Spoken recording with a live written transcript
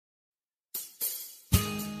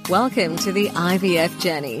Welcome to the IVF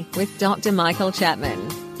Journey with Dr. Michael Chapman,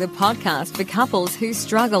 the podcast for couples who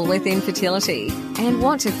struggle with infertility and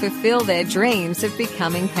want to fulfill their dreams of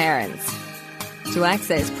becoming parents. To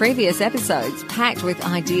access previous episodes packed with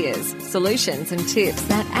ideas, solutions and tips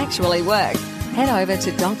that actually work, head over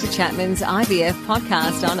to Dr. Chapman's IVF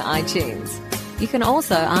podcast on iTunes. You can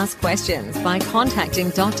also ask questions by contacting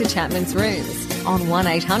Dr. Chapman's rooms on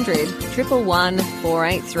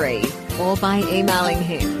 1-800-111-483 or by emailing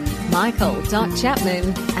him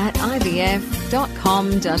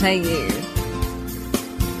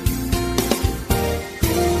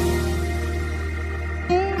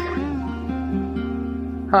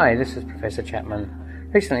Hi, this is Professor Chapman.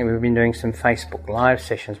 Recently we've been doing some Facebook Live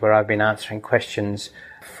sessions where I've been answering questions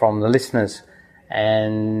from the listeners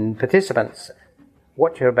and participants.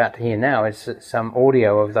 What you're about to hear now is some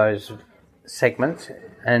audio of those segments,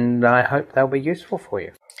 and I hope they'll be useful for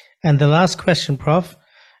you. And the last question, Prof,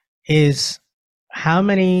 is how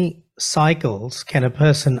many cycles can a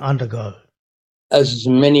person undergo? As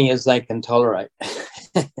many as they can tolerate.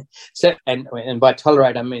 And by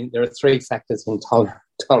tolerate, I mean there are three factors in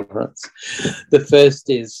tolerance. The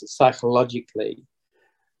first is psychologically.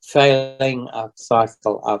 Failing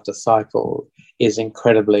cycle after cycle is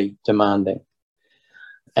incredibly demanding.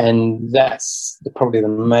 And that's probably the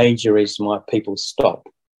major reason why people stop.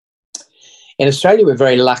 In Australia, we're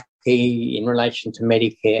very lucky in relation to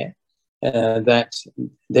Medicare that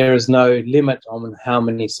there is no limit on how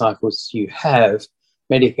many cycles you have.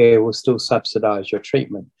 Medicare will still subsidise your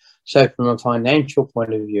treatment. So from a financial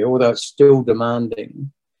point of view, although it's still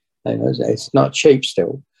demanding, it's not cheap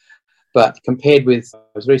still, but compared with, I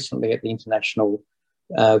was recently at the International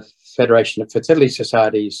Federation of Fertility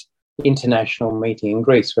Societies international meeting in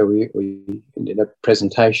Greece where we did a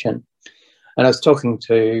presentation. And I was talking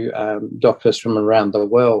to doctors from around the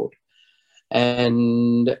world.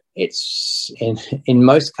 And it's in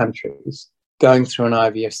most countries, going through an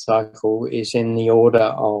IVF cycle is in the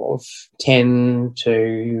order of 10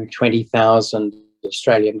 to 20,000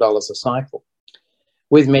 Australian dollars a cycle.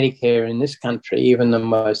 With Medicare in this country, even the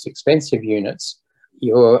most expensive units,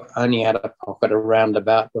 you're only out of pocket around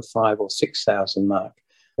about the 5,000 or 6,000 mark.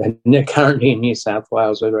 And currently in New South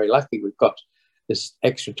Wales, we're very lucky. We've got this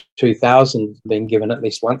extra 2,000 being given at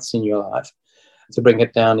least once in your life to bring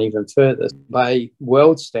it down even further. By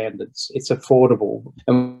world standards, it's affordable.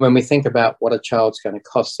 And when we think about what a child's going to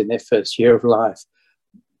cost in their first year of life,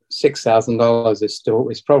 $6,000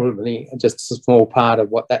 is probably just a small part of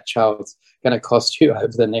what that child's going to cost you over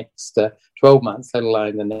the next 12 months, let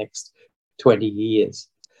alone the next 20 years.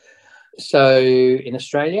 So in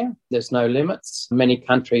Australia, there's no limits. Many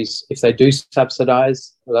countries, if they do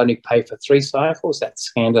subsidise, will only pay for 3 cycles. That's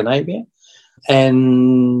Scandinavia.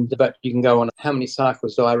 But you can go on, how many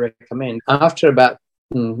cycles do I recommend? After about,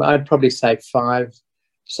 I'd probably say 5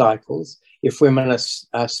 cycles. If women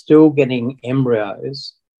are still getting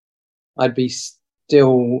embryos, I would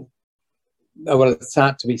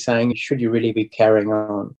start to be saying, should you really be carrying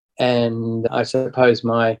on? And I suppose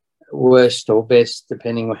my worst or best,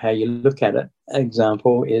 depending on how you look at it,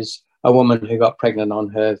 example is a woman who got pregnant on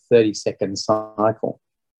her 32nd cycle.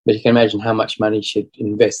 But you can imagine how much money she'd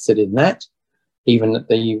invested in that, even at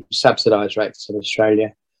the subsidised rates in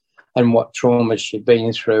Australia, and what trauma she'd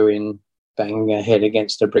been through in banging her head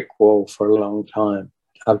against a brick wall for a long time.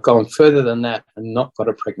 I've gone further than that and not got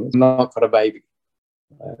a baby.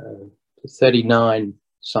 39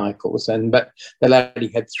 cycles, but the lady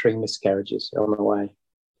had 3 miscarriages on the way.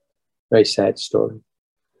 Very sad story.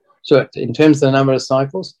 So in terms of the number of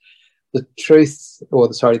cycles, the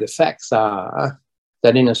facts are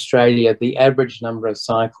that in Australia, the average number of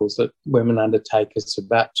cycles that women undertake is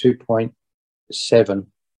about 2.7.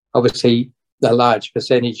 Obviously, a large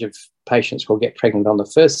percentage of patients will get pregnant on the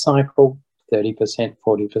first cycle, 30%,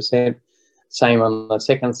 40%. Same on the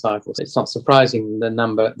second cycle. It's not surprising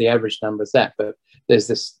the average number is that, but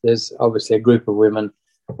there's obviously a group of women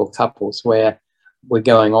or couples where we're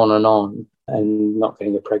going on and not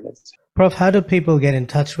getting a pregnancy. Prof, how do people get in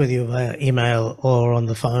touch with you via email or on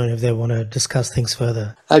the phone if they want to discuss things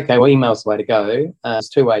further? Okay, well, email's the way to go. There's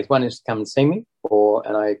 2 ways. One is to come and see me,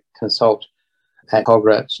 and I consult at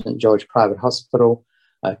Cogra St George Private Hospital.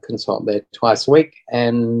 I consult there twice a week,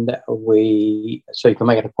 so you can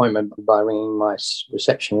make an appointment by ringing my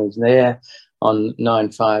receptionist there on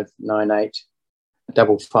 9598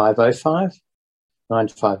 5505,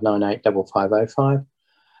 9598 5505.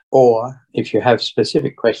 Or if you have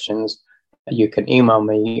specific questions, you can email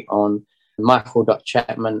me on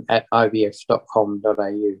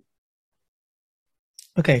michael.chapman@ivf.com.au.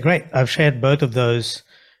 Okay, great. I've shared both of those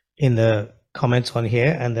in the comments on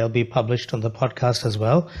here, and they'll be published on the podcast as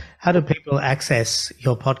well. How do people access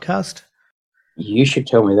your podcast? You should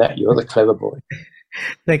tell me that. You're the clever boy.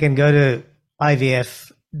 They can go to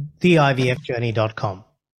theivfjourney.com.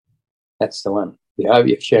 That's the one,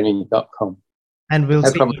 theivfjourney.com. And we'll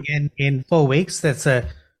see you again in 4 weeks. That's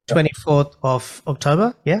 24th of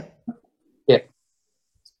October, yeah? Yeah.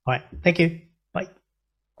 All right. Thank you. Bye.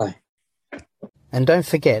 Bye. And don't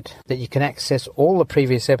forget that you can access all the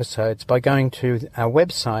previous episodes by going to our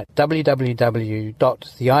website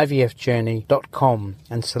www.theivfjourney.com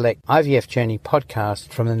and select IVF Journey Podcast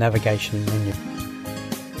from the navigation menu.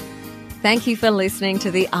 Thank you for listening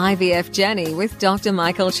to the IVF Journey with Dr.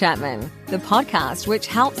 Michael Chapman, the podcast which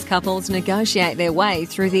helps couples negotiate their way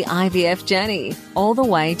through the IVF journey, all the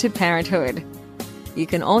way to parenthood. You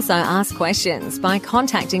can also ask questions by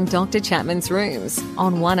contacting Dr. Chapman's rooms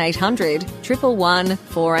on 1800 111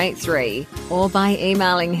 483 or by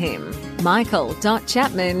emailing him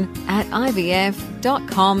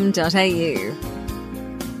michael.chapman@ivf.com.au.